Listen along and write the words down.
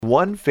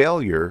one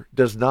failure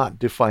does not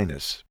define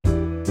us.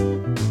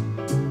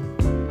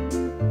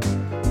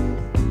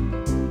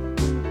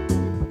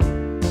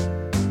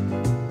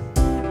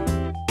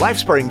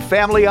 Life-Spring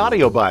Family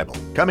Audio Bible,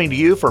 coming to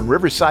you from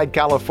Riverside,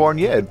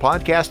 California, and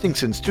podcasting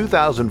since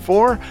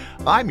 2004.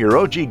 I'm your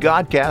OG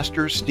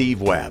Godcaster, Steve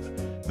Webb.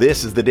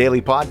 This is the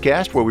daily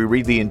podcast where we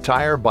read the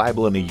entire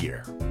Bible in a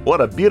year. What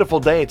a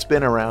beautiful day it's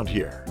been around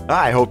here.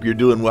 I hope you're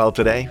doing well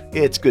today.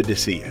 It's good to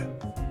see you.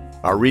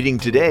 Our reading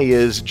today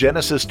is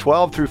Genesis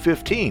 12 through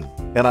 15,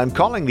 and I'm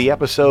calling the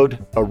episode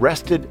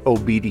Arrested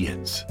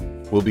Obedience.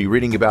 We'll be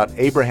reading about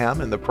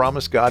Abraham and the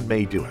promise God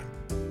made to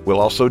him. We'll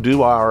also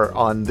do our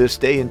On This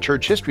Day in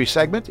Church History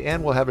segment,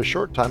 and we'll have a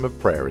short time of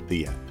prayer at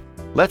the end.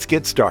 Let's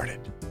get started.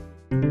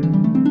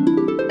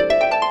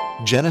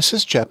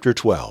 Genesis chapter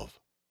 12.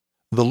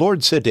 The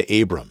Lord said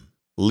to Abram,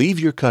 "Leave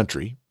your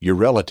country, your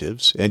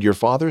relatives, and your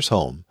father's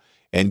home,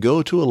 and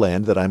go to a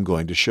land that I'm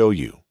going to show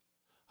you.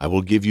 I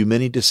will give you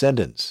many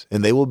descendants,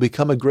 and they will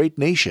become a great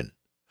nation.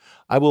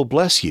 I will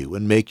bless you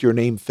and make your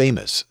name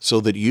famous, so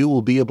that you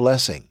will be a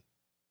blessing.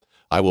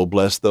 I will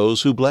bless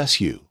those who bless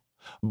you,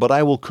 but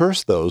I will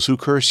curse those who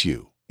curse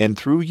you, and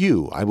through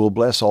you I will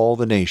bless all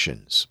the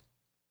nations."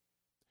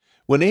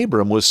 When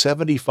Abram was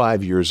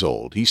 75 years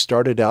old, he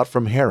started out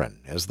from Haran,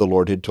 as the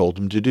Lord had told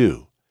him to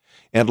do,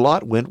 and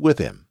Lot went with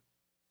him.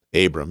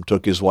 Abram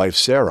took his wife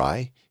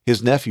Sarai,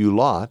 his nephew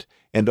Lot,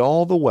 and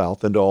all the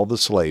wealth and all the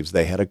slaves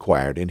they had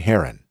acquired in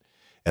Haran,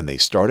 and they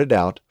started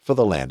out for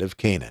the land of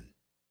Canaan.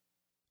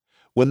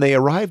 When they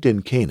arrived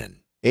in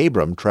Canaan,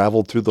 Abram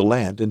traveled through the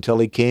land until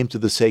he came to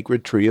the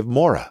sacred tree of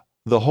Moreh,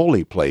 the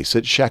holy place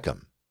at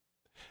Shechem.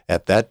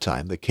 At that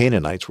time the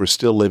Canaanites were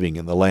still living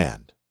in the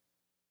land.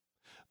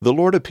 The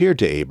Lord appeared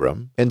to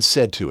Abram and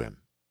said to him,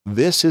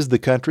 "This is the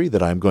country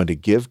that I am going to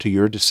give to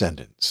your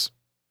descendants."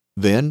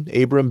 Then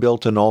Abram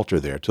built an altar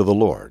there to the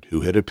Lord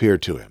who had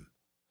appeared to him.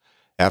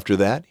 After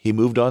that he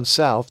moved on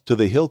south to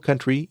the hill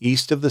country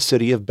east of the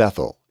city of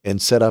Bethel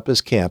and set up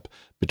his camp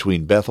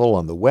between Bethel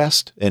on the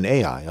west and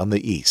Ai on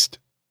the east.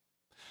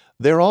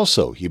 There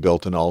also he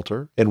built an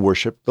altar and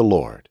worshipped the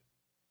Lord.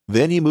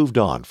 Then he moved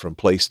on from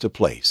place to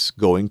place,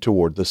 going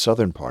toward the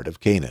southern part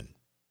of Canaan.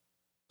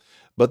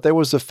 But there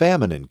was a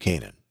famine in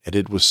Canaan, and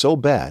it was so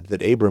bad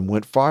that Abram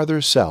went farther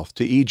south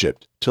to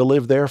Egypt to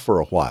live there for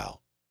a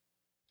while.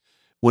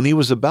 When he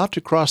was about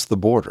to cross the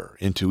border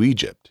into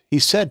Egypt, he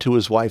said to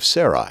his wife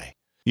Sarai,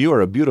 "You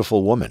are a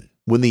beautiful woman.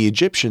 When the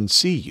Egyptians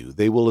see you,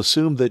 they will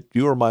assume that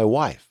you are my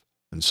wife,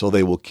 and so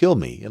they will kill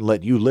me and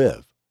let you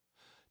live.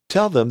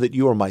 Tell them that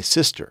you are my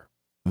sister.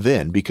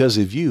 Then, because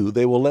of you,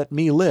 they will let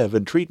me live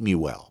and treat me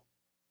well."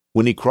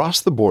 When he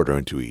crossed the border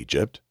into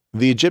Egypt,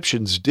 the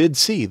Egyptians did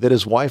see that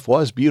his wife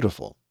was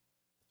beautiful.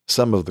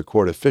 Some of the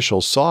court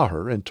officials saw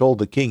her and told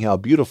the king how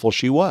beautiful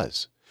she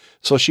was,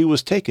 so she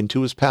was taken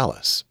to his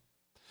palace.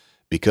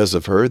 Because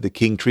of her, the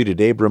king treated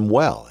Abram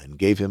well and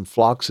gave him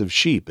flocks of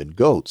sheep and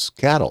goats,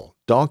 cattle,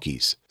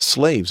 donkeys,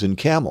 slaves, and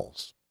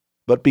camels.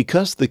 But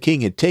because the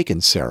king had taken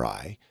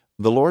Sarai,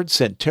 the Lord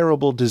sent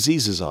terrible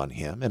diseases on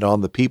him and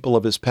on the people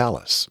of his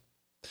palace.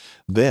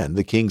 Then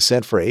the king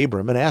sent for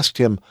Abram and asked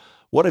him,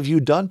 "What have you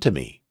done to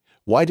me?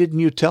 Why didn't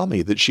you tell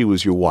me that she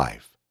was your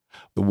wife?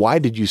 Why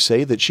did you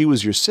say that she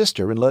was your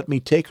sister and let me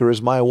take her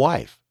as my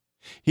wife?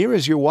 Here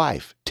is your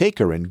wife. Take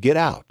her and get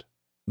out."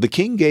 The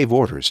king gave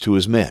orders to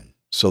his men,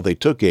 so they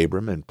took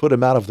Abram and put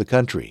him out of the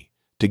country,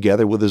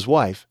 together with his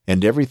wife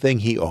and everything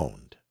he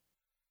owned.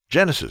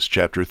 Genesis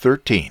chapter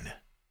 13.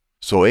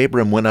 So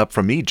Abram went up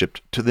from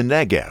Egypt to the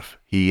Negev,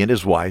 he and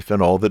his wife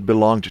and all that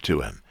belonged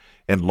to him,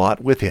 and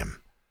Lot with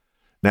him.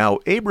 Now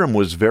Abram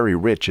was very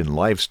rich in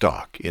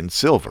livestock, in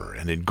silver,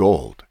 and in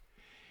gold.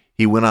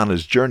 He went on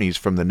his journeys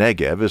from the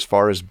Negev as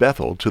far as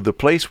Bethel to the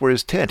place where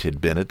his tent had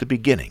been at the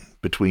beginning,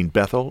 between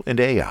Bethel and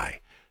Ai,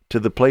 to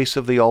the place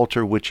of the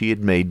altar which he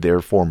had made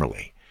there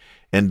formerly.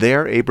 And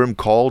there Abram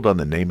called on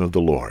the name of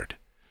the Lord.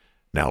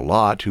 Now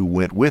Lot, who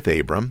went with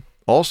Abram,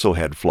 also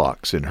had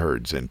flocks and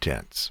herds and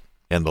tents,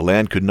 and the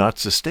land could not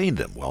sustain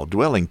them while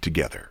dwelling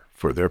together,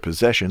 for their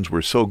possessions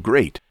were so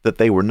great that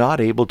they were not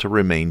able to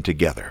remain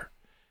together.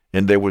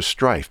 And there was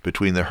strife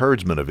between the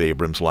herdsmen of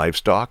Abram's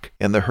livestock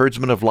and the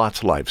herdsmen of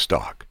Lot's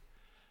livestock.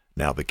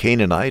 Now the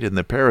Canaanite and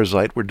the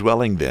Perizzite were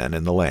dwelling then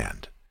in the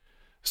land.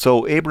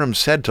 So Abram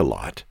said to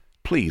Lot,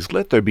 "Please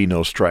let there be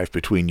no strife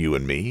between you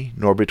and me,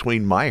 nor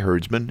between my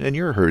herdsmen and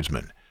your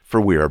herdsmen, for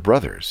we are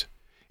brothers.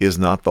 Is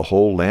not the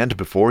whole land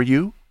before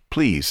you?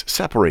 Please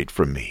separate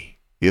from me.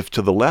 If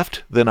to the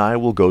left, then I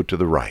will go to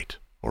the right,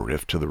 or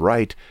if to the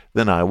right,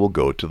 then I will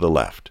go to the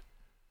left."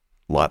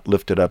 Lot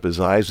lifted up his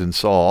eyes and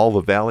saw all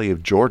the valley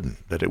of Jordan,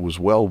 that it was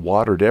well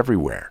watered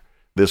everywhere.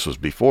 This was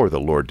before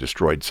the Lord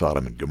destroyed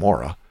Sodom and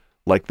Gomorrah,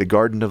 like the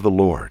garden of the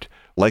Lord,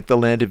 like the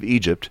land of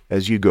Egypt,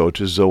 as you go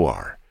to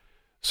Zoar.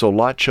 So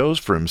Lot chose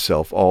for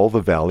himself all the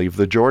valley of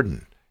the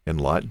Jordan, and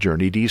Lot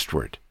journeyed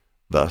eastward.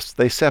 Thus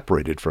they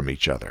separated from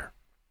each other.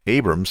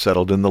 Abram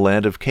settled in the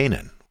land of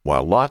Canaan,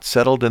 while Lot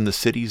settled in the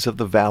cities of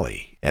the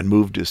valley, and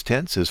moved his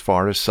tents as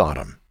far as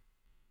Sodom.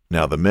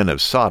 Now the men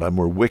of Sodom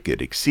were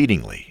wicked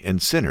exceedingly,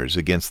 and sinners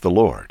against the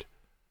Lord.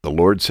 The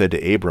Lord said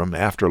to Abram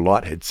after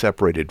Lot had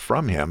separated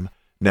from him,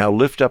 "Now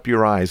lift up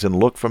your eyes and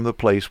look from the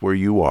place where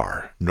you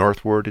are,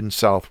 northward and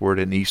southward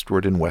and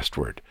eastward and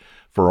westward.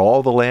 For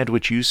all the land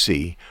which you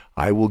see,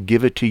 I will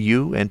give it to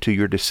you and to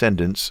your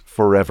descendants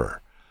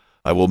forever.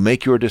 I will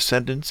make your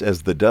descendants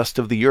as the dust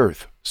of the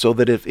earth, so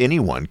that if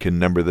anyone can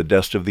number the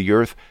dust of the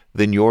earth,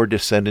 then your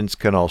descendants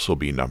can also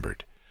be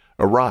numbered.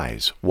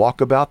 Arise, walk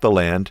about the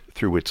land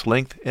through its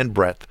length and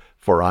breadth,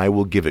 for I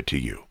will give it to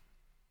you."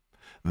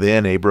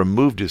 Then Abram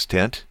moved his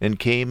tent, and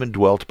came and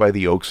dwelt by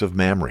the oaks of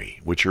Mamre,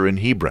 which are in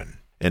Hebron,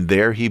 and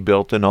there he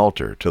built an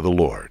altar to the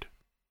Lord.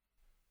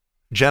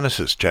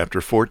 Genesis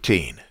chapter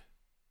 14.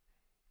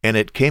 And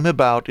it came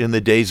about in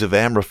the days of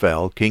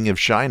Amraphel king of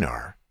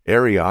Shinar,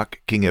 Arioch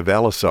king of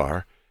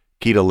Elasar,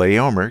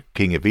 Chedorlaomer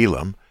king of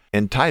Elam,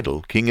 and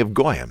Tidal king of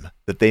Goyim,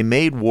 that they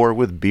made war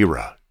with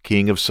Bera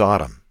king of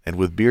Sodom, and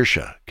with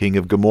Birsha king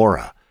of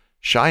Gomorrah,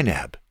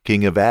 Shinab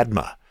king of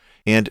Admah,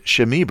 and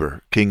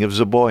Shemeber king of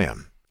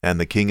Zeboim, and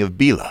the king of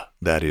Bela,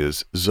 that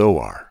is,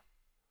 Zoar.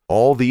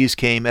 All these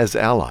came as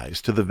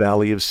allies to the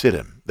valley of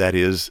Siddim, that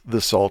is,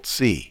 the Salt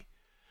Sea.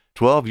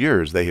 12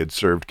 years they had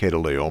served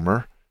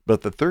Chedorlaomer,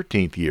 but the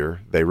 13th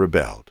year they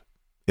rebelled.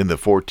 In the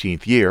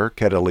 14th year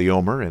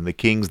Chedorlaomer and the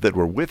kings that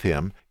were with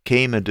him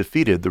came and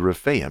defeated the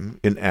Rephaim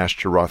in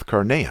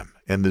Ashtaroth-Karnaim,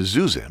 and the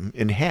Zuzim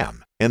in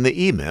Ham, and the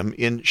Emim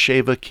in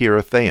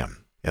Sheva-Kirathaim,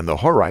 and the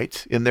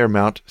Horites in their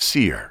Mount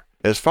Seir,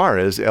 as far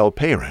as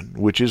El-Paran,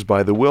 which is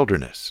by the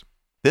wilderness.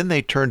 Then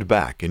they turned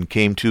back and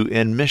came to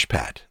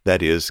En-Mishpat,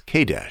 that is,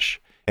 Kadesh,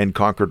 and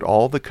conquered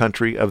all the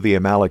country of the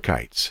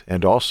Amalekites,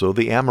 and also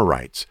the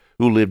Amorites,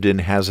 who lived in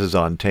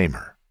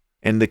Hazazon-Tamar.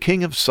 And the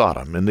king of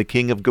Sodom, and the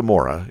king of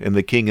Gomorrah, and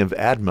the king of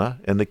Admah,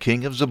 and the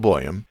king of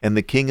Zeboim, and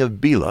the king of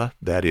Bela,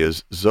 that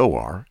is,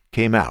 Zoar,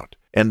 came out,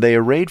 and they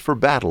arrayed for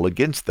battle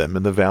against them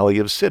in the valley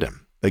of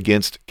Siddim,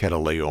 against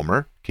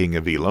Chedorlaomer, king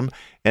of Elam,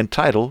 and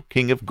Tidal,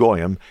 king of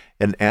Goyim,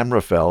 and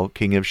Amraphel,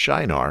 king of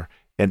Shinar,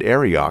 and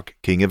Arioch,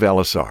 king of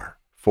Elasar.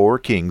 4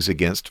 kings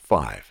against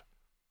 5.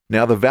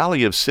 Now the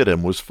valley of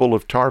Siddim was full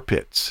of tar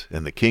pits,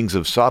 and the kings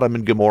of Sodom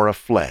and Gomorrah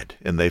fled,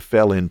 and they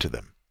fell into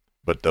them.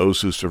 But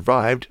those who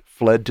survived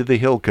fled to the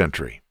hill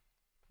country.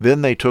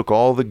 Then they took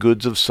all the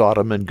goods of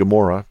Sodom and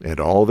Gomorrah, and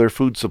all their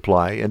food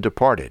supply, and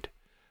departed.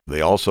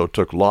 They also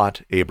took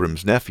Lot,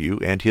 Abram's nephew,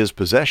 and his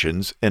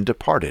possessions, and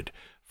departed,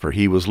 for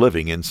he was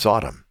living in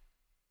Sodom.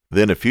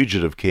 Then a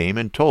fugitive came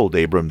and told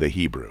Abram the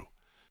Hebrew.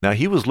 Now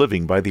he was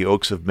living by the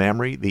oaks of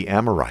Mamre the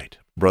Amorite,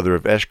 brother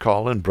of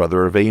Eshcol and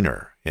brother of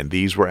Aner, and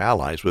these were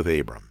allies with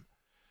Abram.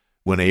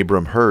 When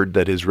Abram heard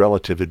that his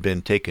relative had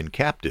been taken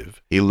captive,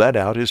 he led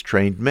out his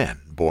trained men,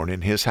 born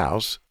in his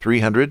house,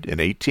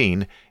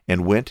 318,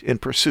 and went in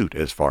pursuit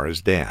as far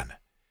as Dan.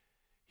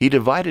 He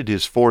divided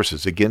his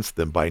forces against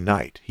them by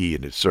night, he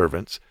and his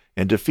servants,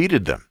 and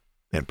defeated them,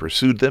 and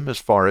pursued them as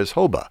far as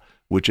Hobah,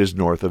 which is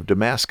north of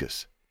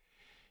Damascus.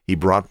 He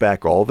brought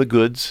back all the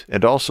goods,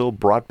 and also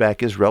brought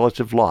back his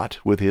relative Lot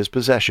with his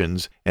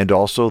possessions, and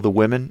also the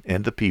women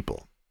and the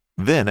people.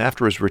 Then,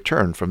 after his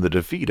return from the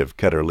defeat of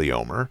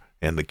Chedorlaomer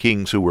and the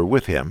kings who were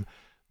with him,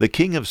 the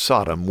king of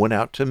Sodom went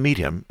out to meet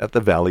him at the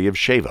valley of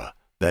Sheva,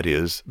 that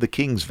is, the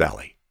king's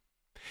valley.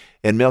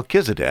 And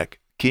Melchizedek,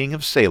 king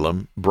of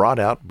Salem, brought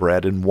out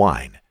bread and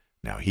wine.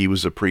 Now he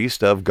was a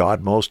priest of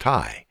God Most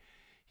High.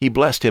 He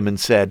blessed him and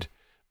said,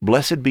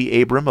 "Blessed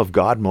be Abram of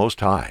God Most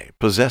High,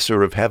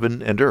 possessor of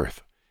heaven and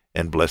earth.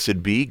 And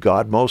blessed be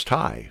God Most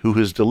High, who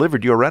has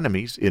delivered your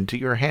enemies into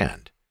your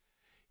hand."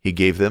 He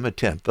gave them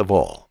 1/10 of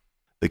all.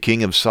 The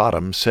king of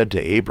Sodom said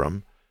to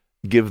Abram,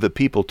 "Give the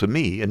people to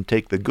me, and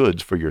take the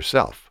goods for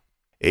yourself."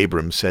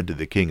 Abram said to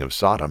the king of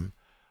Sodom,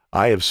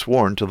 "I have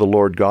sworn to the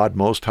Lord God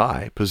Most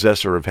High,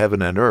 possessor of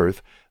heaven and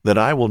earth, that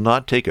I will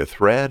not take a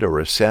thread or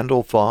a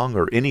sandal thong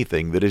or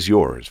anything that is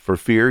yours, for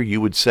fear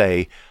you would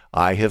say,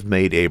 'I have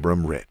made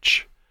Abram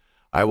rich.'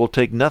 I will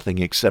take nothing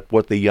except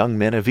what the young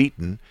men have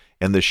eaten,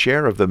 and the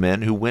share of the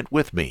men who went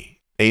with me,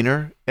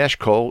 Aner,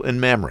 Eshcol, and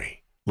Mamre.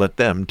 Let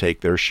them take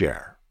their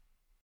share."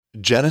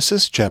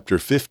 Genesis chapter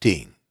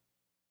 15.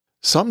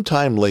 Some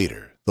time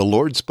later, the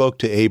Lord spoke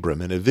to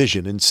Abram in a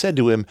vision and said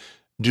to him,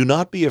 "Do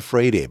not be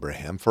afraid,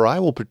 Abraham, for I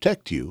will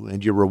protect you,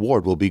 and your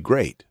reward will be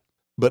great."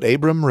 But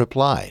Abram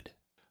replied,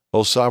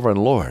 "O sovereign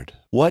Lord,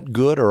 what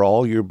good are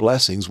all your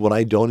blessings when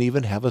I don't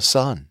even have a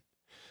son?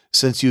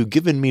 Since you've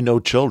given me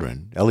no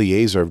children,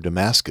 Eliezer of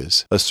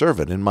Damascus, a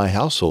servant in my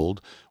household,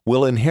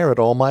 will inherit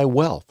all my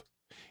wealth.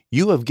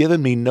 You have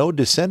given me no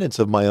descendants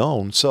of my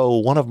own, so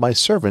one of my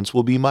servants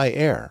will be my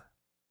heir."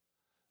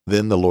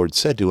 Then the Lord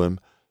said to him,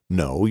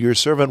 "No, your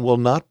servant will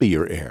not be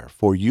your heir,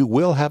 for you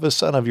will have a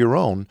son of your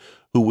own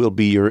who will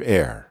be your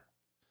heir."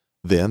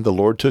 Then the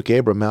Lord took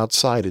Abram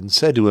outside and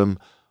said to him,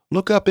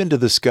 "Look up into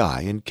the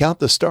sky and count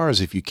the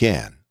stars if you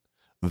can.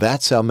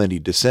 That's how many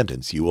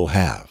descendants you will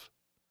have."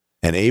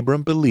 And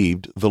Abram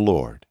believed the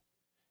Lord,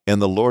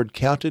 and the Lord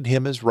counted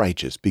him as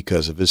righteous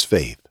because of his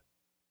faith.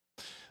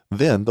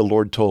 Then the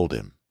Lord told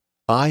him,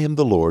 "I am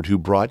the Lord who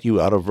brought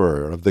you out of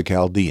Ur of the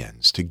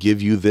Chaldeans to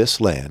give you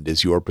this land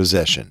as your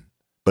possession."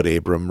 But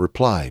Abram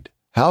replied,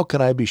 How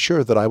can I be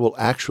sure that I will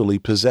actually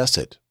possess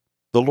it?"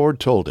 The Lord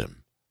told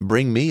him,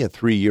 "Bring me a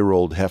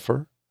 3-year-old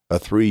heifer, a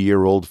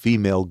 3-year-old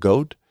female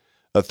goat,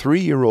 a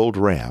 3-year-old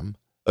ram,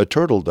 a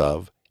turtle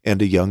dove,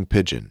 and a young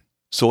pigeon."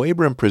 So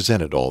Abram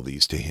presented all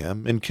these to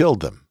him and killed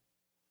them.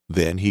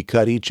 Then he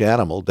cut each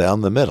animal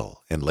down the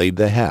middle and laid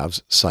the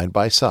halves side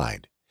by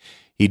side.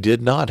 He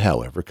did not,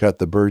 however, cut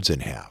the birds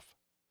in half.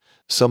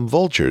 Some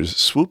vultures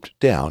swooped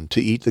down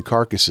to eat the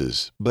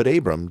carcasses, but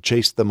Abram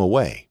chased them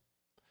away.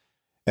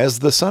 As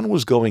the sun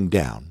was going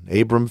down,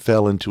 Abram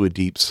fell into a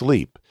deep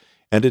sleep,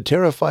 and a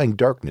terrifying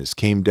darkness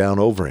came down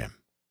over him.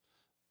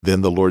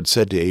 Then the Lord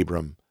said to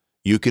Abram,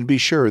 "You can be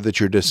sure that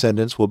your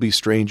descendants will be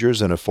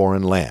strangers in a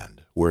foreign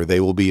land, where they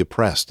will be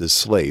oppressed as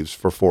slaves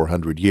for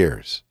 400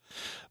 years.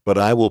 But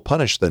I will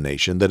punish the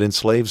nation that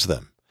enslaves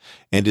them,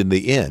 and in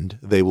the end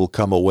they will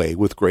come away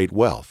with great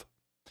wealth.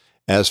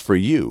 As for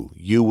you,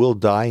 you will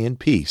die in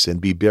peace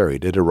and be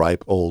buried at a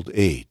ripe old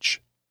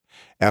age.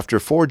 After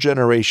 4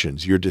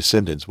 generations your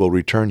descendants will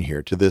return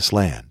here to this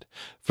land,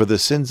 for the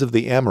sins of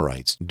the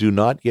Amorites do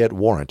not yet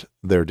warrant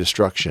their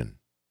destruction."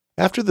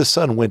 After the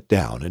sun went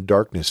down and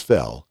darkness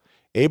fell,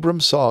 Abram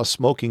saw a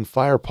smoking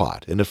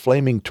firepot and a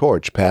flaming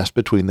torch pass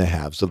between the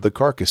halves of the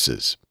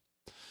carcasses.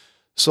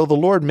 So the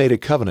Lord made a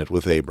covenant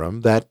with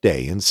Abram that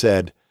day and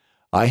said,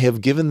 "I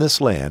have given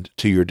this land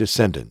to your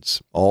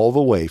descendants, all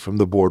the way from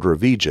the border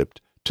of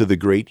Egypt to the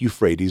great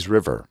Euphrates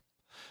River,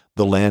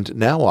 the land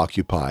now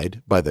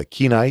occupied by the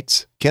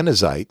Kenites,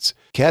 Kenizzites,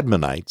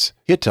 Cadmonites,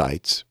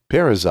 Hittites,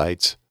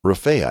 Perizzites,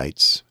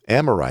 Rephaites,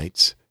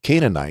 Amorites,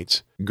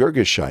 Canaanites,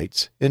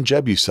 Girgashites, and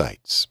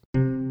Jebusites."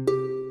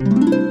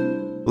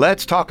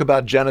 Let's talk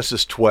about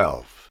Genesis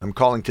 12. I'm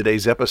calling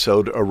today's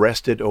episode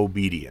Arrested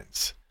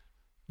Obedience.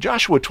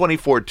 Joshua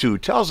 24:2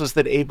 tells us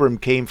that Abram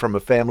came from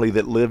a family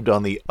that lived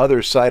on the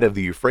other side of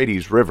the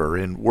Euphrates River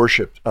and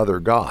worshipped other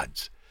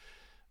gods.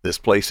 This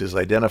place is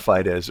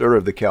identified as Ur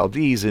of the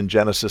Chaldees in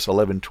Genesis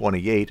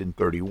 11:28 and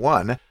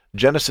 31,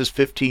 Genesis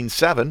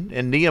 15:7,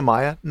 and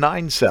Nehemiah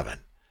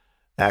 9:7.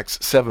 Acts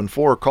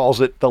 7:4 calls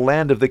it the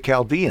land of the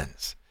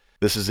Chaldeans.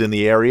 This is in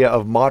the area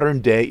of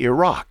modern-day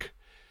Iraq.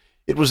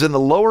 It was in the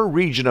lower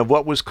region of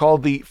what was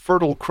called the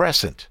Fertile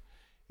Crescent.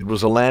 It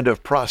was a land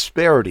of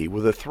prosperity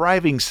with a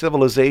thriving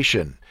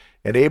civilization,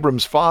 and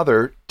Abram's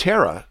father,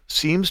 Terah,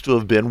 seems to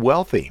have been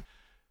wealthy.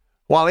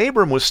 While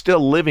Abram was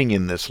still living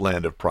in this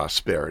land of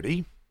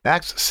prosperity,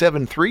 Acts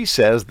 7:3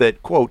 says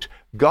that, quote,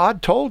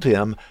 "God told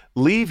him,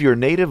 'Leave your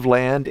native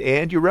land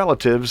and your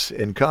relatives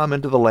and come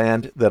into the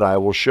land that I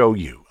will show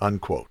you,'"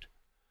 unquote.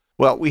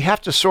 Well, we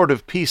have to sort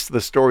of piece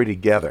the story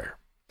together.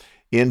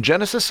 In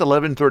Genesis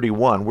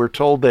 11:31, we're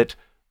told that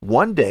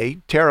one day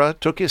Terah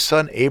took his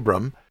son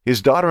Abram,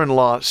 his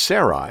daughter-in-law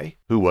Sarai,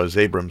 who was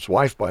Abram's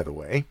wife, by the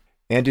way,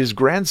 and his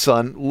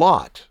grandson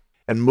Lot,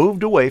 and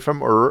moved away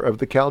from Ur of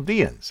the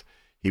Chaldeans.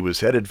 He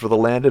was headed for the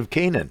land of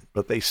Canaan,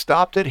 but they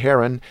stopped at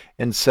Haran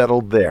and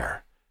settled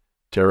there.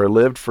 Terah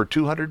lived for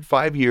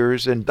 205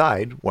 years and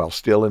died while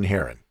still in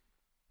Haran.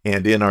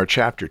 And in our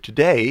chapter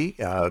today,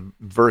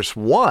 verse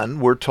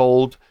 1, we're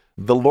told,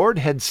 "The Lord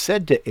had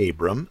said to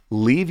Abram,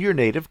 'Leave your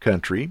native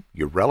country,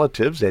 your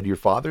relatives, and your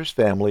father's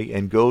family,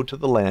 and go to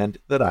the land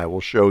that I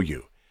will show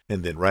you.'"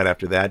 And then right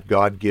after that,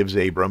 God gives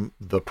Abram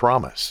the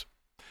promise.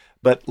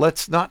 But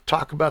let's not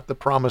talk about the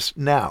promise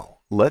now.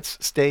 Let's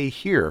stay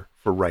here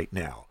for right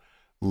now.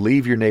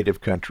 Leave your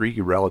native country,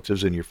 your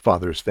relatives, and your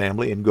father's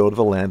family, and go to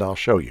the land I'll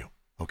show you.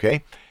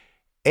 Okay?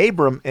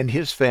 Abram and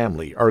his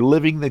family are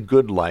living the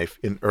good life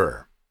in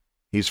Ur.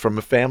 He's from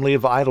a family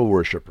of idol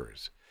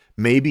worshippers.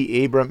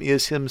 Maybe Abram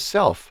is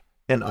himself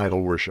an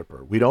idol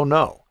worshiper. We don't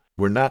know.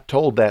 We're not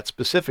told that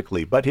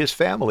specifically, but his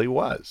family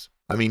was.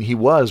 He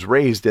was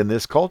raised in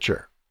this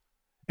culture.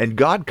 And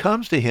God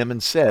comes to him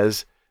and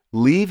says,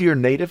 "Leave your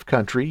native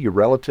country, your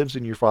relatives,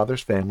 and your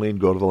father's family, and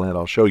go to the land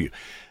I'll show you."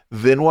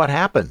 Then what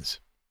happens?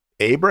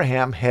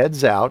 Abraham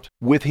heads out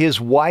with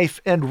his wife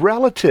and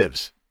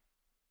relatives.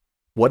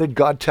 What did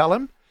God tell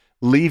him?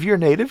 Leave your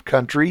native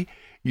country,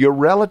 your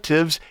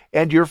relatives,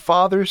 and your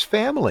father's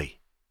family.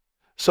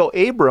 So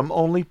Abram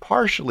only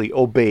partially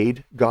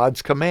obeyed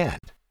God's command.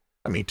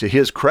 To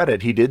his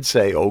credit, he did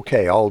say,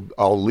 "Okay,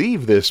 I'll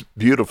leave this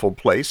beautiful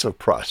place of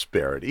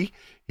prosperity."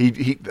 He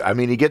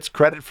gets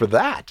credit for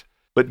that.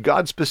 But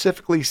God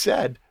specifically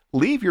said,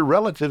 "Leave your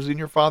relatives and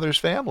your father's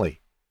family."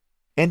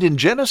 And in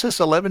Genesis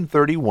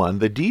 11:31,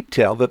 the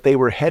detail that they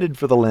were headed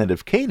for the land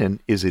of Canaan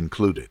is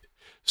included.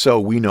 So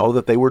we know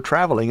that they were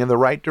traveling in the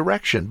right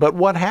direction. But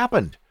what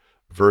happened?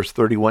 Verse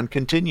 31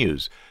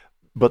 continues,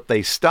 "But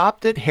they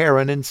stopped at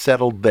Haran and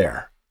settled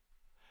there."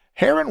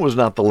 Haran was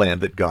not the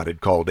land that God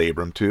had called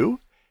Abram to.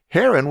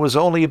 Haran was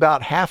only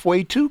about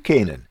halfway to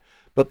Canaan,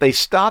 but they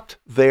stopped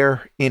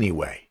there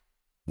anyway.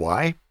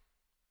 Why?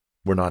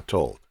 We're not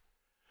told.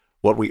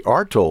 What we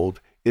are told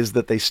is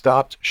that they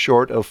stopped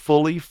short of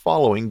fully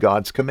following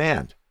God's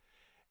command.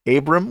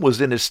 Abram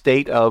was in a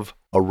state of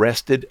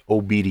arrested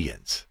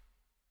obedience.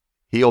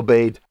 He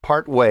obeyed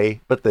part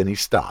way, but then he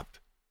stopped.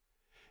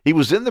 He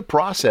was in the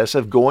process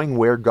of going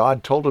where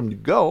God told him to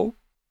go,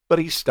 but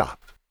he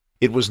stopped.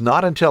 It was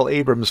not until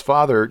Abram's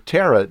father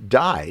Terah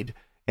died,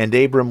 and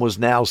Abram was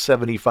now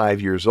 75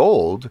 years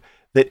old,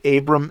 that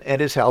Abram and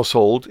his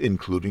household,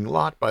 including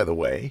Lot, by the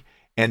way,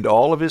 and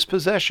all of his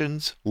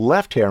possessions,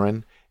 left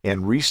Haran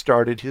and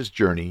restarted his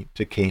journey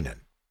to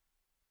Canaan.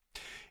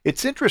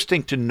 It's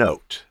interesting to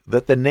note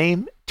that the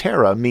name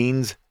Terah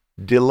means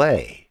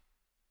delay,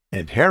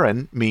 and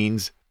Haran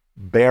means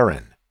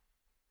barren.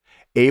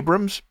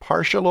 Abram's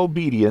partial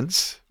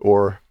obedience,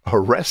 or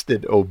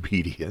arrested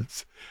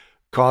obedience,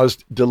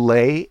 caused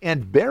delay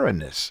and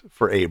barrenness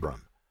for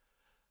Abram.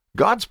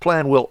 God's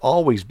plan will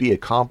always be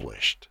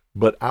accomplished,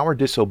 but our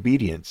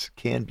disobedience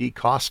can be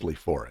costly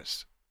for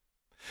us.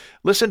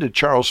 Listen to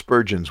Charles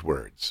Spurgeon's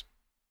words.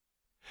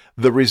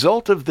 The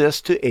result of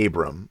this to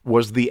Abram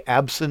was the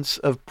absence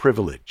of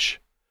privilege.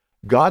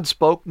 God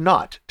spoke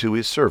not to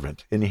his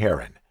servant in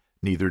Haran.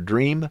 Neither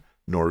dream,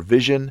 nor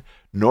vision,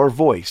 nor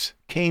voice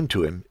came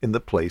to him in the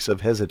place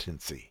of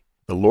hesitancy.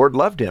 The Lord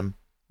loved him,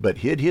 but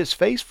hid his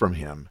face from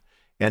him,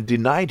 and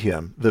denied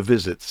him the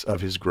visits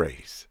of his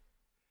grace.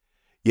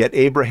 Yet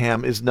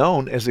Abraham is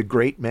known as a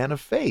great man of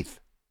faith.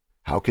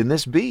 How can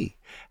this be?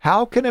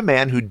 How can a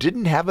man who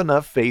didn't have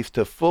enough faith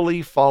to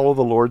fully follow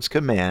the Lord's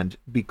command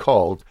be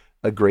called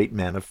a great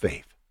man of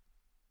faith?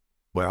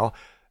 Well,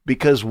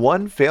 because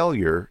one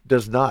failure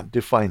does not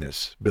define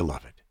us,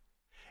 beloved.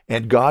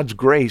 And God's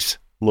grace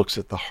looks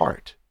at the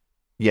heart.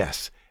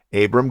 Yes,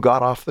 Abram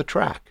got off the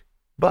track,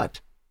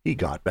 but he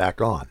got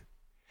back on.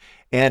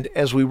 And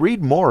as we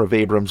read more of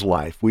Abram's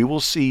life, we will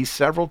see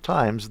several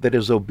times that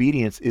his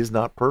obedience is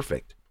not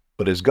perfect.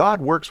 But as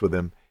God works with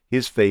him,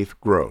 his faith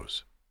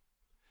grows.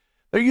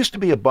 There used to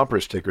be a bumper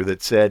sticker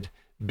that said,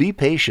 "Be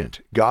patient,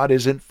 God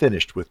isn't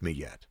finished with me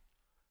yet."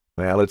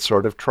 Well, it's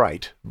sort of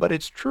trite, but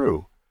it's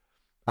true.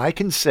 I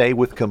can say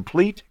with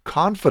complete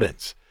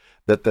confidence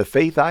that the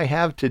faith I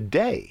have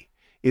today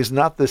is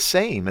not the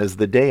same as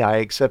the day I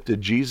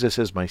accepted Jesus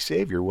as my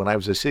Savior when I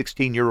was a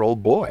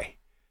 16-year-old boy.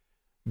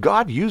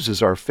 God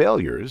uses our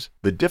failures,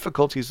 the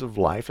difficulties of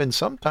life, and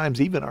sometimes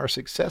even our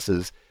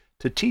successes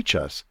to teach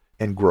us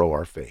and grow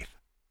our faith.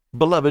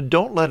 Beloved,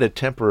 don't let a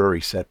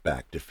temporary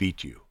setback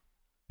defeat you.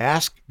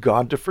 Ask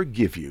God to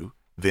forgive you,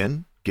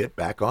 then get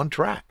back on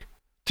track.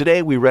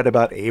 Today we read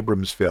about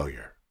Abram's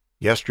failure.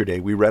 Yesterday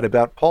we read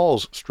about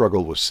Paul's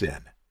struggle with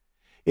sin.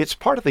 It's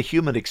part of the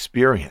human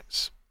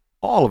experience.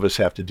 All of us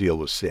have to deal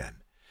with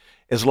sin.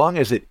 As long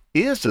as it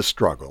is a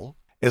struggle,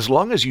 as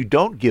long as you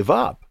don't give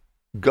up,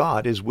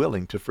 God is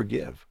willing to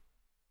forgive.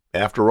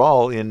 After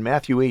all, in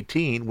Matthew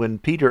 18, when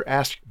Peter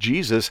asked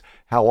Jesus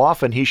how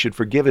often he should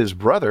forgive his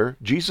brother,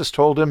 Jesus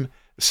told him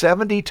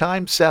 70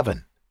 times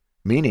 7,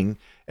 meaning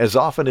as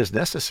often as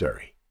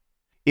necessary.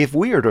 If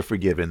we are to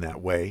forgive in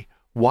that way,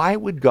 why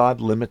would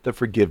God limit the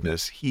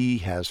forgiveness he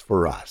has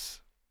for us?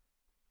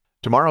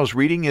 Tomorrow's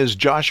reading is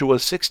Joshua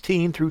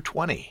 16 through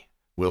 20.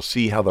 We'll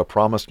see how the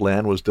promised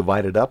land was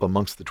divided up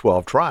amongst the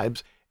 12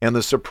 tribes, and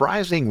the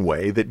surprising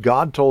way that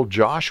God told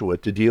Joshua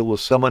to deal with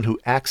someone who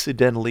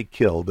accidentally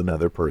killed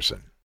another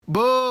person.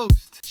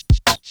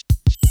 Boost!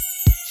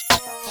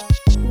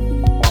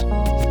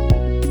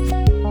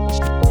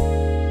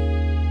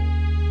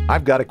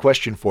 I've got a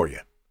question for you.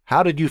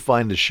 How did you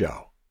find the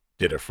show?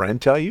 Did a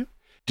friend tell you?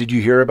 Did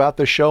you hear about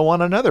the show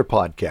on another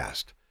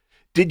podcast?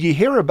 Did you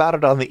hear about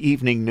it on the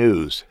evening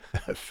news?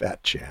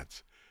 Fat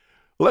chance.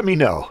 Let me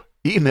know.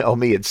 Email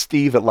me at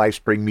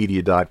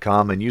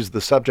steve@lifespringmedia.com and use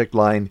the subject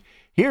line,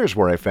 "Here's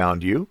where I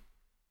found you."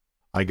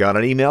 I got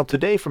an email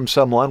today from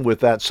someone with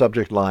that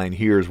subject line,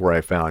 "Here's where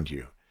I found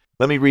you."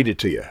 Let me read it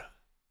to you.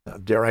 Now,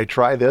 dare I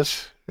try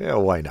this? Yeah,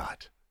 why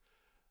not?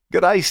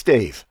 G'day,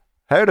 Steve.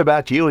 Heard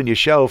about you and your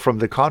show from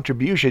the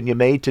contribution you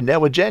made to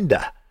No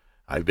Agenda.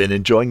 I've been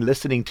enjoying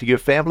listening to your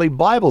family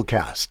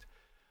Biblecast.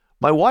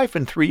 My wife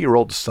and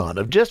 3-year-old son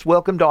have just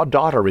welcomed our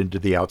daughter into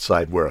the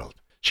outside world.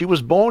 She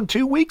was born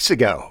 2 weeks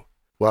ago.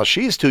 While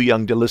she's too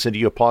young to listen to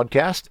your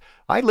podcast,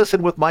 I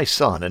listen with my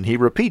son, and he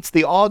repeats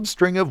the odd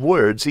string of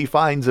words he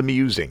finds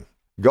amusing.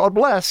 God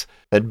bless,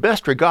 and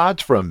best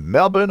regards from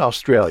Melbourne,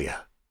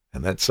 Australia.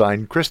 And that's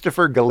signed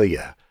Christopher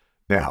Galea.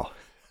 Now,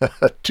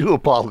 2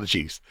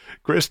 apologies.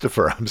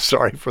 Christopher, I'm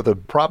sorry for the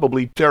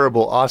probably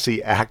terrible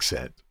Aussie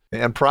accent.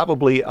 And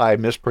probably I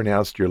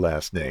mispronounced your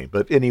last name.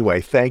 But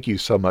anyway, thank you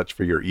so much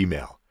for your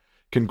email.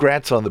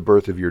 Congrats on the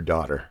birth of your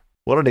daughter.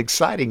 What an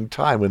exciting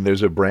time when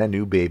there's a brand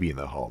new baby in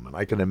the home. And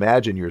I can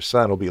imagine your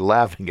son will be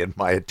laughing at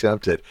my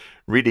attempt at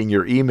reading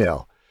your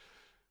email.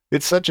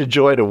 It's such a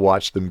joy to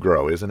watch them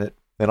grow, isn't it?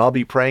 And I'll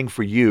be praying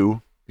for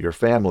you, your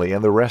family,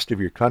 and the rest of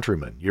your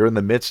countrymen. You're in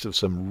the midst of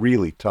some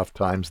really tough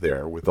times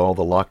there with all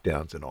the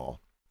lockdowns and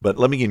all. But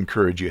let me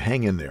encourage you,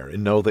 hang in there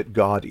and know that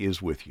God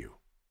is with you.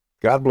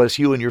 God bless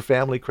you and your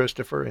family,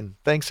 Christopher, and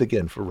thanks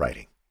again for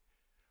writing.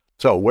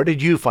 So, where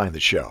did you find the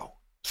show?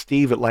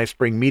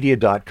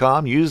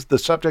 Steve@lifespringmedia.com. Use the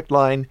subject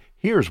line,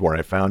 "Here's where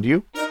I found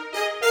you."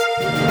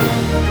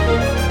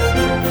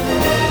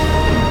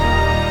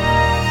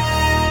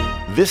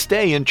 This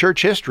day in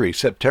church history,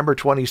 September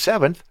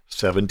 27th,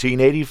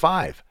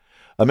 1785.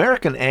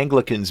 American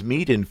Anglicans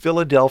meet in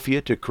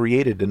Philadelphia to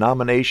create a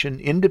denomination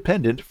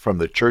independent from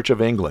the Church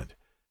of England.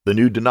 The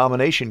new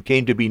denomination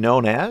came to be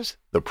known as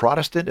the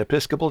Protestant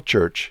Episcopal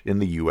Church in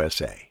the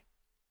USA.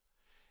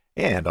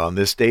 And on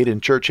this date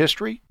in church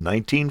history,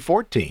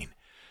 1914,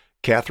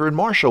 Catherine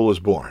Marshall was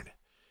born.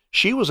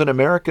 She was an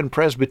American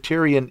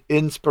Presbyterian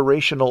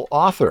inspirational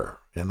author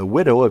and the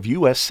widow of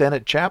U.S.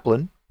 Senate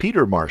Chaplain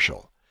Peter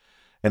Marshall.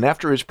 And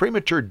after his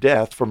premature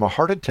death from a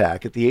heart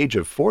attack at the age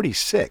of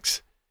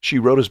 46, she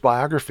wrote his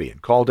biography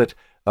and called it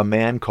A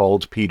Man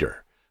Called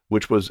Peter,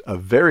 which was a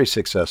very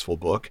successful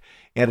book,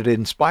 and it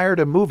inspired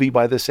a movie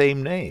by the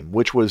same name,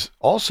 which was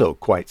also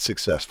quite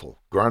successful,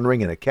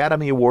 garnering an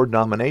Academy Award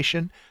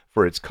nomination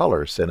for its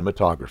color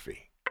cinematography.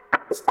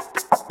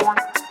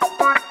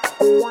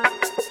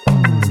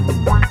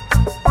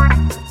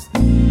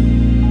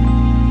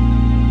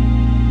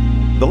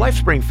 The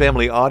LifeSpring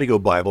Family Audio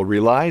Bible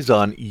relies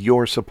on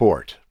your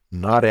support,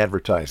 not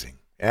advertising.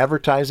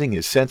 Advertising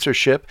is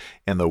censorship,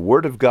 and the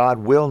Word of God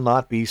will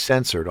not be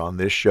censored on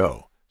this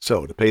show.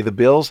 So, to pay the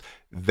bills,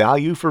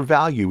 value for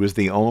value is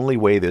the only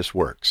way this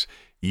works.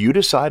 You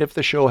decide if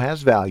the show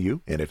has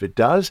value, and if it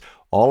does,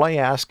 all I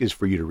ask is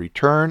for you to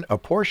return a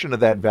portion of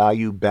that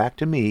value back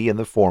to me in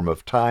the form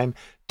of time,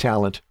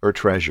 talent, or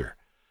treasure.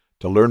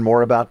 To learn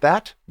more about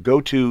that, go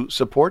to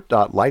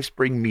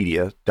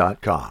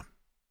support.lifespringmedia.com.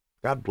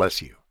 God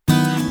bless you.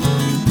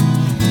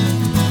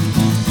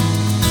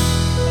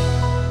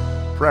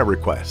 Prayer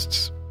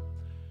requests.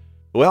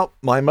 Well,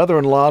 my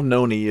mother-in-law,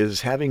 Noni,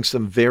 is having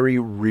some very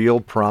real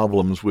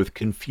problems with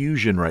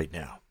confusion right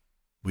now.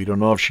 We don't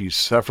know if she's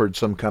suffered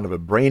some kind of a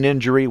brain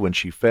injury when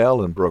she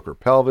fell and broke her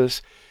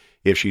pelvis,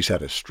 if she's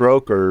had a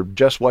stroke, or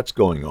just what's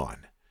going on.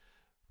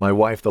 My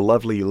wife, the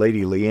lovely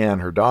Lady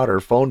Leanne, her daughter,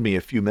 phoned me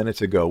a few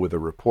minutes ago with a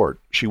report.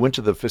 She went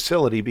to the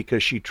facility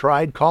because she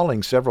tried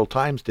calling several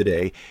times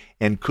today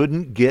and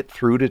couldn't get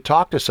through to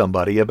talk to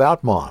somebody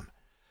about Mom.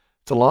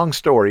 It's a long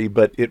story,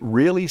 but it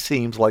really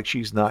seems like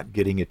she's not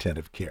getting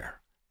attentive care.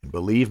 And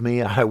believe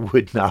me, I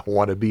would not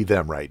want to be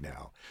them right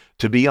now.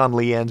 To be on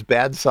Leanne's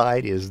bad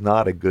side is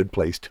not a good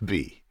place to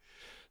be.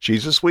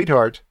 She's a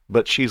sweetheart,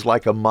 but she's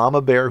like a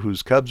mama bear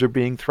whose cubs are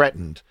being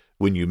threatened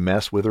when you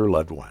mess with her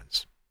loved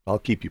ones. I'll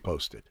keep you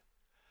posted.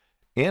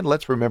 And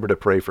let's remember to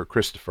pray for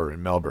Christopher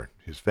in Melbourne,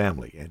 his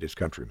family, and his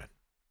countrymen.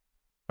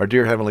 Our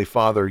dear Heavenly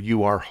Father,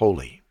 you are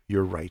holy,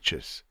 you're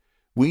righteous.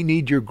 We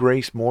need your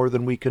grace more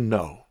than we can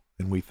know,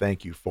 and we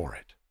thank you for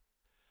it.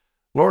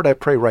 Lord, I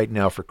pray right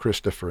now for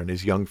Christopher and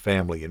his young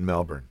family in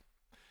Melbourne.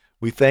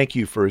 We thank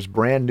you for his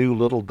brand new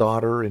little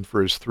daughter and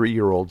for his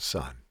 3-year-old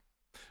son.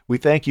 We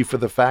thank you for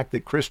the fact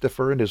that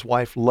Christopher and his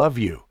wife love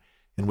you,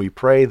 and we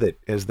pray that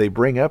as they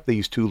bring up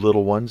these 2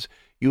 little ones,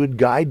 you would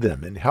guide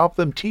them and help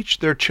them teach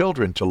their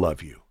children to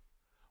love you.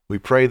 We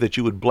pray that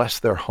you would bless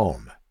their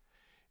home,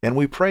 and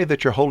we pray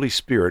that your Holy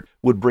Spirit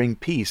would bring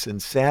peace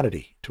and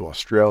sanity to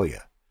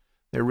Australia.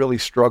 They're really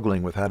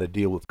struggling with how to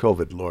deal with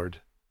COVID, Lord.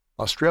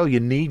 Australia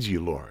needs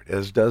you, Lord,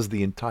 as does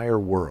the entire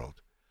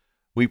world.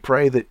 We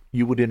pray that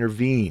you would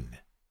intervene.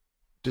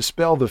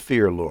 Dispel the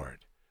fear, Lord.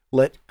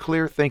 Let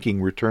clear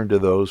thinking return to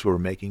those who are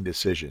making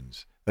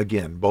decisions,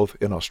 again, both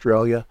in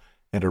Australia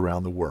and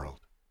around the world.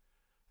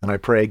 And I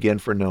pray again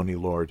for Noni,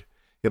 Lord.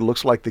 It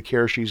looks like the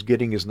care she's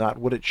getting is not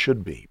what it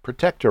should be.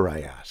 Protect her, I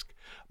ask.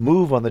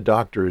 Move on the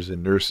doctors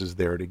and nurses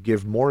there to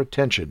give more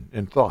attention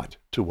and thought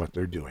to what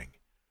they're doing.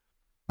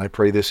 I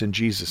pray this in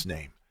Jesus'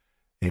 name.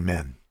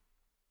 Amen.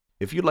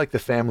 If you'd like the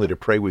family to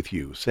pray with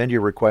you, send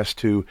your request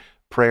to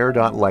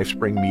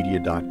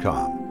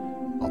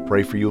prayer.lifespringmedia.com. I'll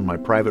pray for you in my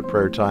private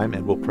prayer time,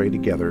 and we'll pray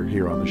together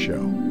here on the show.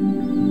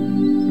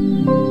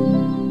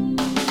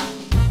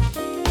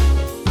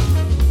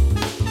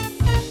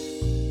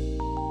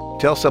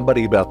 Tell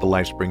somebody about the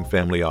LifeSpring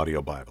Family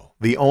Audio Bible.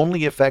 The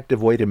only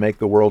effective way to make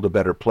the world a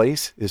better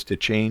place is to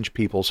change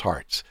people's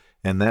hearts,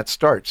 and that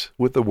starts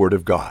with the Word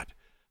of God.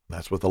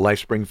 That's what the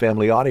LifeSpring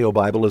Family Audio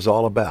Bible is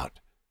all about.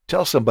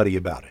 Tell somebody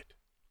about it.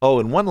 Oh,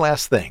 and one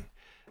last thing.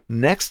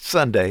 Next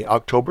Sunday,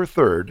 October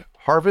 3rd,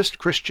 Harvest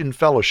Christian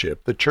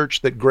Fellowship, the church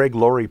that Greg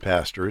Laurie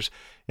pastors,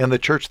 and the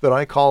church that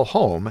I call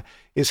home,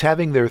 is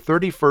having their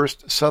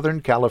 31st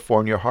Southern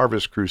California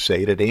Harvest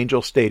Crusade at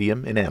Angel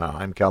Stadium in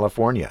Anaheim,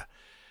 California.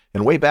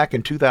 And way back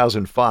in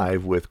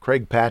 2005, with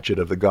Craig Patchett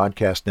of the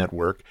Godcast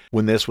Network,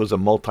 when this was a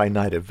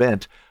multi-night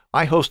event,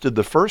 I hosted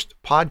the first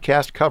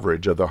podcast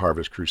coverage of the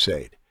Harvest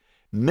Crusade.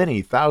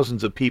 Many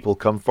thousands of people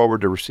come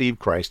forward to receive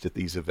Christ at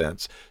these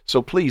events,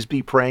 so please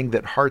be praying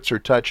that hearts are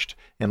touched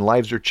and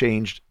lives are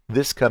changed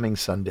this coming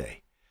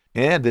Sunday.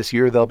 And this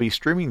year they'll be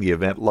streaming the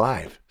event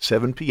live,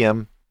 7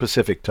 p.m.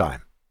 Pacific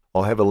Time.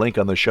 I'll have a link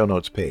on the show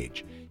notes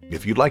page.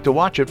 If you'd like to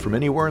watch it from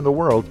anywhere in the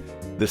world,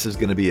 this is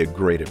going to be a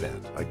great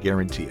event. I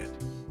guarantee it.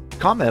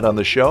 Comment on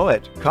the show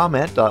at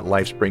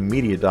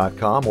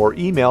comment.lifespringmedia.com or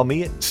email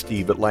me at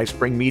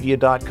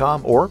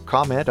steve@lifespringmedia.com or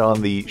comment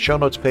on the show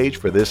notes page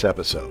for this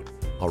episode.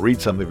 I'll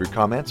read some of your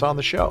comments on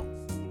the show.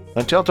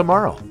 Until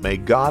tomorrow, may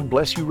God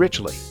bless you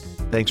richly.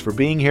 Thanks for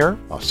being here.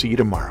 I'll see you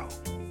tomorrow.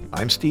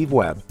 I'm Steve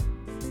Webb.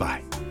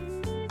 Bye.